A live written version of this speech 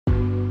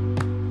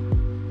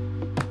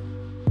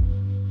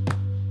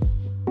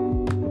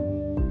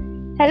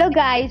Hello,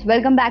 guys.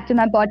 Welcome back to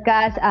my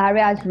podcast,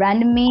 Arya's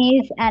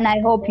Randomies, and I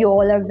hope you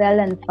all are well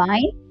and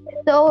fine.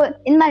 So,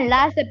 in my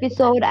last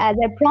episode, as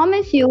I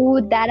promised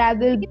you that I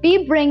will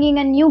be bringing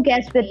a new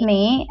guest with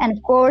me, and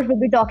of course,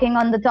 we'll be talking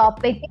on the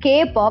topic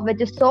K-pop,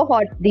 which is so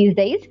hot these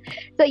days.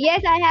 So,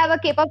 yes, I have a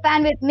K-pop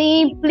fan with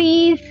me.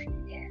 Please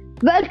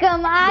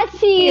welcome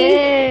Ashiii.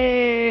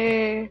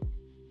 Yay!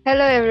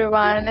 Hello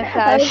everyone, it's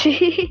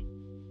Ashiii.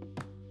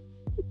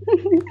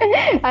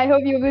 I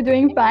hope you'll be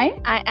doing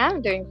fine. I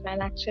am doing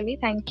fine actually,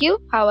 thank you.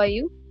 How are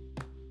you?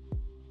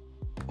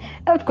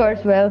 Of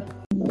course, well,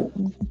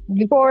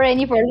 before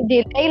any further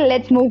delay,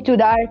 let's move to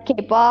our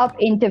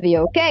K-pop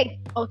interview. Okay,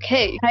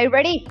 Okay, are you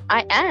ready?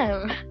 I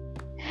am.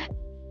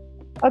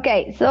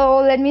 Okay, so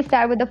let me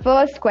start with the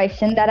first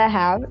question that I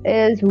have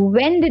is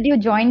when did you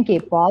join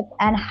K-pop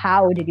and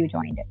how did you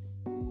join it?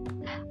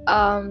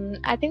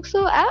 I think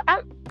so.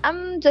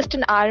 I'm just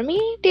an army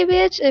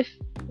TBH if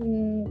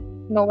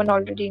no one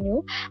already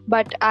knew.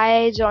 But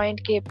I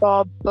joined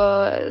K-pop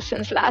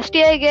since last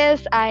year, I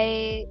guess.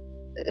 I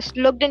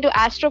looked into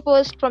Astro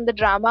first from the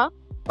drama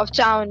of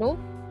Chaonu.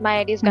 My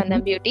ID is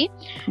Gundam Beauty,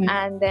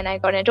 and then I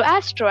got into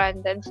Astro,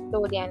 and then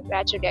slowly and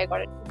gradually I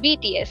got into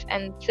BTS,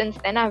 and since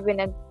then I've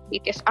been in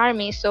BTS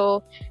army.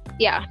 So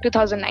yeah,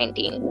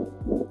 2019.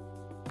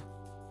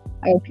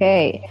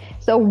 Okay,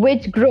 so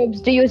which groups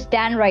do you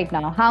stand right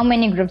now? How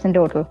many groups in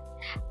total?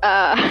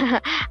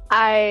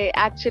 I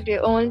actually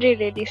only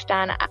really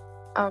stan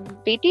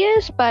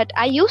BTS, but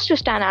I used to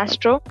stan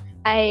Astro.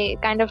 I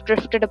kind of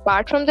drifted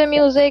apart from the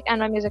music, and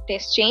my music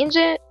taste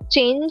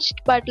changed.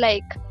 But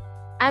like,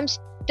 I'm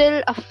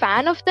still a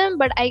fan of them,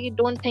 but I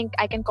don't think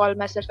I can call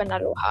myself an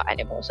Aloha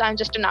anymore. So I'm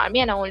just an army,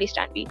 and I only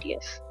stan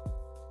BTS.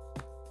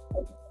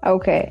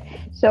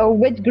 Okay, so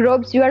which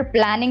groups you are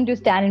planning to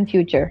stand in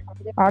future?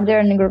 Are there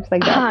any groups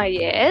like that?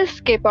 Yes,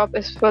 K-pop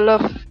is full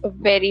of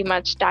very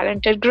much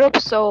talented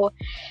groups. So,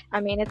 I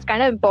mean, it's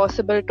kind of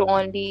impossible to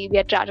only be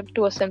attracted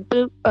to a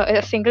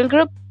single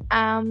group.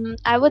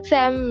 I would say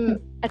I'm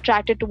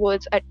attracted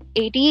towards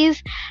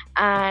 80s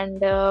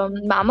and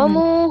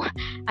Mamamoo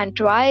and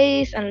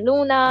Twice and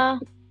Luna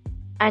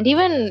and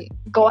even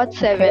God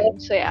 7.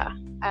 So yeah,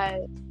 I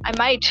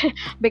might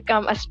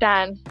become a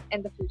stan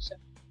in the future.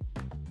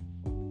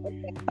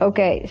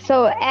 Okay,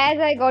 so as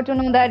I got to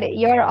know that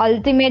your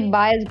ultimate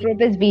bias group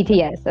is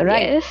BTS,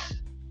 right? Yes.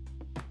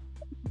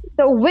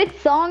 So which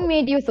song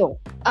made you so?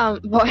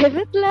 Boy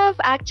with Love,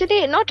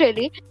 actually, not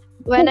really.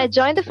 When I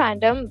joined the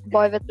fandom,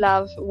 Boy with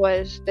Love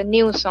was the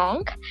new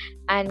song,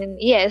 and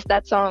yes,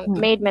 that song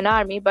made me an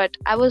army. But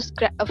I was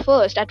at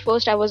first,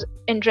 I was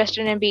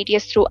interested in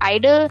BTS through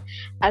Idol,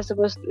 as it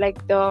was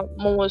like the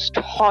most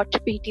hot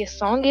BTS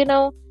song, you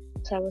know.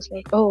 So I was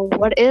like, oh,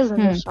 what is in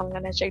this song?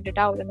 And I checked it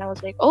out, and I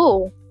was like,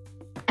 oh,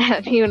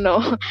 and you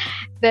know,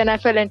 then I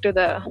fell into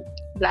the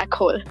black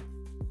hole.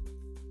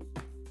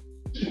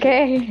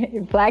 Okay,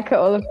 black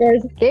hole, of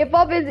course.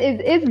 K-pop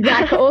is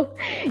black hole.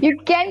 You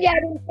can get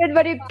into it,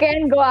 but you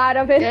can't go out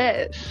of it.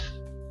 Yes.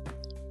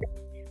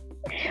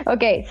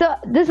 Okay, so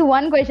this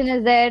one question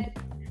is that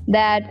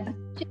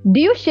do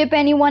you ship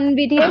anyone in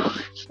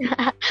BTS?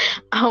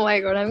 Oh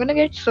my god, I'm gonna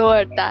get so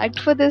attacked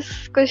for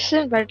this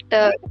question, but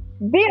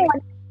Be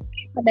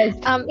honest.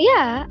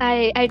 yeah,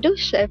 I do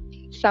ship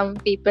some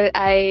people.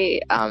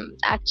 I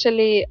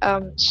actually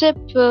ship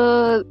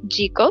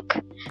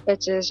Jikook,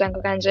 which is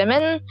Jungkook and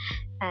Jimin,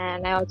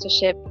 and I also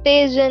ship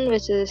Taejin,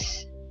 which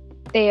is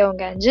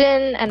Taeyong and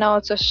Jin, and I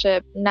also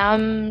ship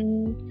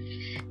Namgi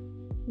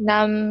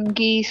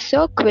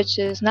Seok, which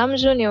is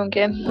Namjoon,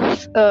 Yoongi,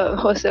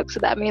 Hoseok. So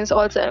that means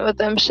all seven of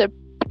them ship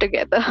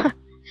together.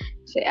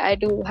 So yeah, I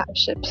do have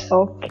ships.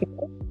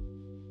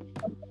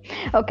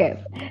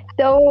 Okay.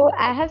 So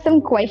I have some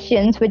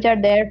questions which are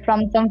there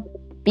from some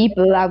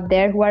people out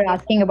there who are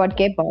asking about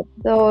K-pop.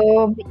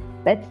 So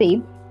let's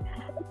see.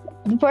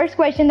 The first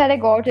question that I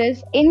got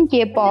is in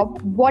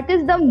K-pop, what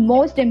is the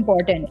most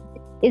important?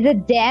 Is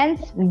it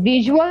dance,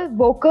 visual,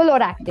 vocal, or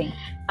acting?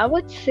 I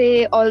would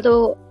say,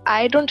 although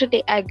I don't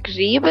really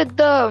agree with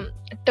the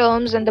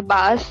terms and the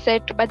bars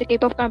set by the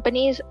K-pop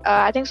companies,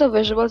 I think so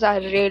visuals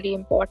are really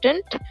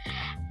important,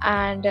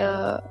 and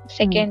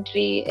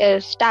secondary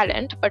is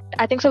talent. But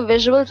I think so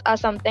visuals are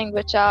something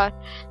which are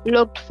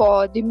looked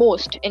for the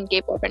most in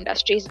K-pop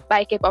industries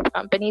by K-pop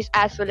companies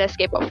as well as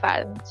K-pop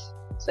fans.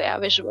 So yeah,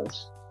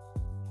 visuals.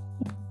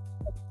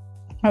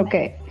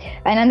 Okay.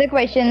 Another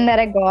question that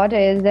I got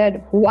is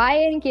that why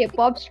in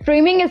K-pop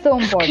streaming is so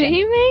important?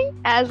 Screaming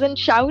as in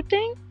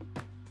shouting?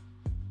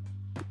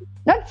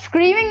 Not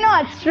screaming,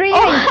 not streaming.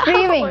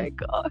 Oh my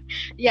god.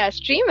 Yeah,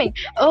 streaming.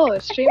 Oh,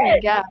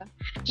 streaming, yeah.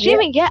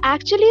 Streaming, yeah.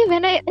 Actually,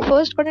 when I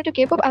first got into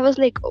K-pop, I was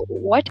like,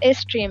 what is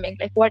streaming?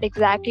 Like, what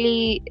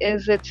exactly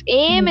is its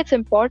aim, its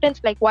importance?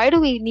 Like, why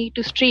do we need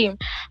to stream?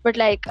 But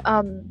like,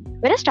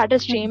 when I started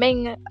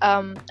streaming,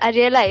 I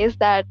realized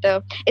that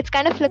it's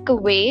kind of like a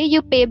way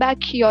you pay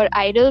back your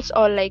idols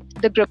or like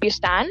the group you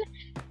stan.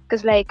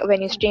 Because like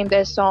when you stream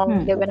their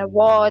song, they win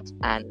awards,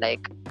 and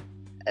like,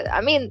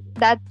 I mean,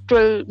 that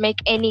will make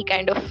any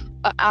kind of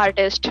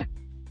artist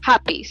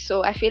happy.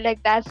 So I feel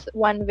like that's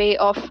one way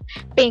of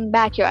paying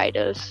back your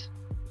idols.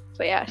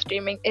 So yeah,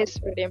 streaming is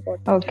really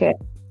important. Okay.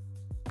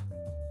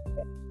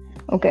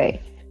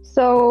 Okay.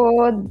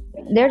 So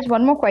there's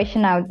one more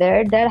question out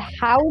there, that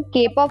how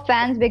K-pop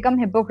fans become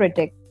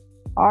hypocritic.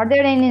 Are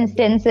there any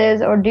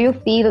instances, or do you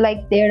feel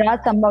like there are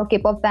some of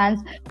K-pop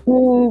fans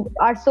who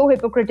are so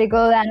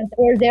hypocritical, and of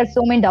course there are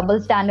so many double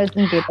standards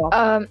in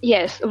K-pop?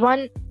 Yes,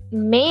 one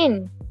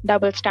main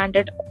double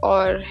standard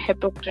or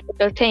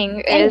hypocritical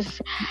thing And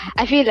is,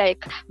 I feel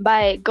like,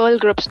 by girl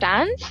group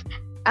stans.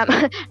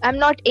 I'm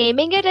not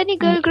aiming at any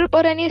girl group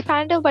or any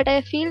fandom, but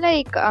I feel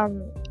like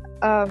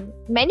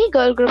many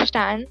girl group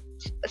stans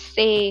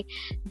say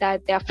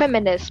that they are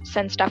feminists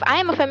and stuff. I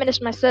am a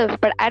feminist myself,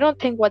 but I don't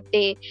think what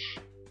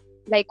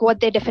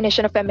their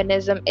definition of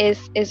feminism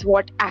is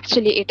what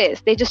actually it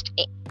is. They just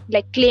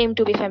like claim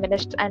to be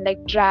feminists and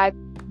like drag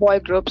boy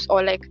groups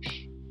or like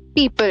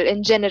people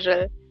in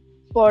general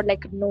for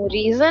like no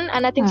reason,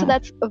 and I think so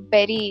that's a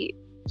very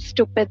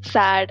stupid,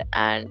 sad,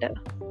 and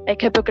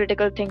like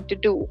hypocritical thing to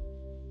do,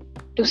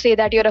 to say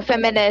that you're a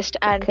feminist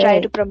and try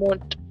okay. to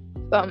promote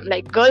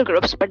like girl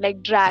groups but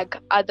like drag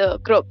other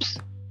groups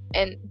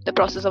in the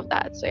process of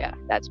that. So yeah,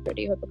 that's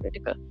pretty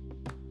hypocritical.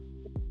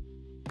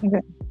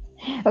 Okay.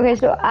 Okay,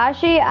 so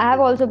Ashi, I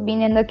have also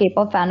been in the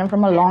K-pop fandom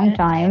from a long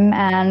time,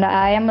 and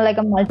I am like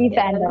a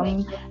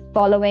multi-fandom,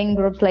 following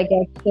groups like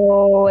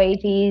EXO,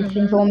 80s,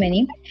 and so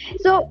many.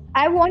 So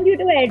I want you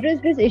to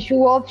address this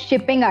issue of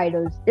shipping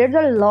idols. There's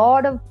a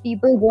lot of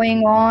people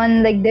going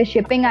on, like they're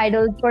shipping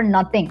idols for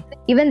nothing.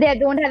 Even they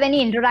don't have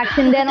any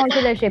interaction, then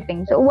also they're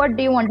shipping. So what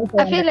do you want to say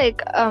I on feel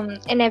that?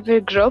 like in every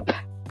group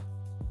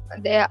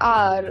there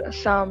are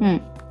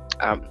some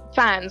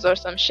fans or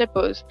some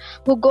shippers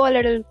who go a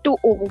little too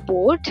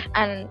overboard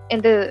and in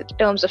the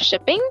terms of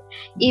shipping,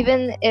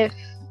 even if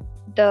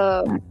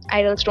the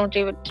idols don't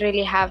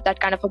really have that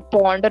kind of a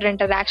bond or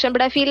interaction.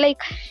 But I feel like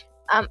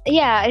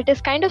yeah, it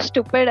is kind of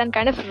stupid and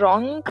kind of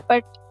wrong,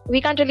 but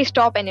we can't really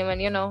stop anyone.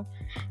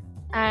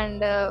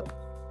 And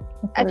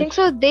I think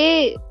so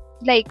they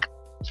like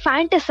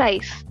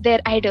fantasize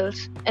their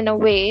idols in a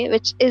way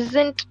which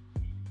isn't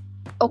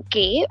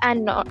okay,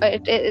 and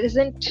it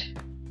isn't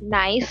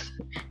nice,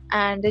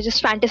 and they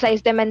just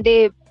fantasize them and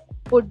they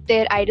put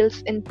their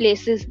idols in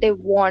places they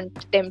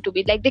want them to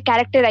be, like they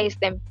characterize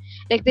them,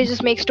 like they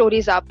just make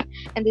stories up,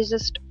 and they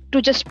just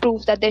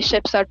prove that their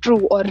ships are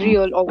true or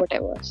real or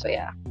whatever. So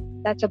yeah,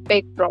 that's a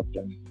big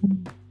problem.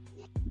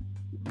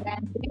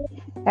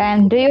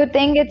 And do you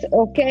think it's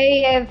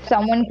okay if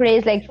someone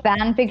creates like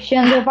fan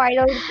fictions of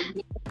idols?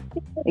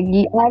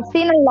 I've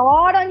seen a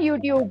lot on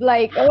YouTube,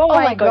 like, oh Oh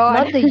my my god,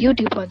 god. not the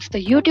YouTube ones.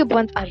 The YouTube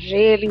ones are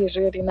really,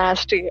 really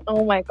nasty.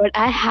 Oh my god,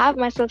 I have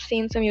myself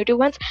seen some YouTube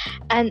ones,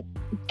 and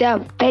they're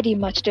very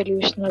much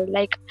delusional.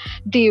 Like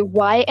the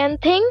YN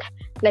thing,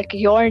 like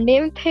your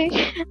name thing.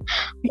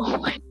 Oh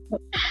my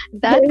god,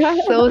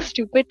 that's so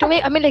stupid to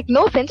me. I mean, like,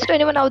 no offense to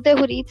anyone out there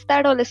who reads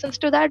that or listens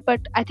to that, but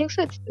I think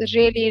so. It's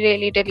really,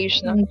 really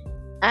delusional.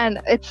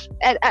 And it's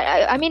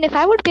I mean, if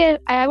I would be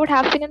I would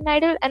have been an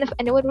idol, and if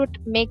anyone would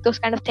make those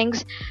kind of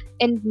things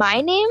in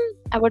my name,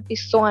 I would be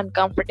so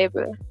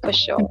uncomfortable for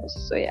sure.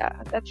 So yeah,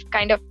 that's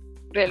kind of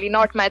really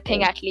not my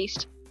thing, at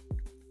least.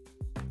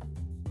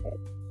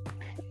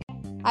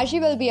 Ashiii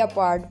will be a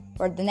part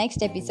for the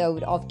next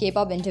episode of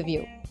K-pop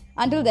interview.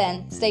 Until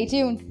then, stay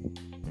tuned.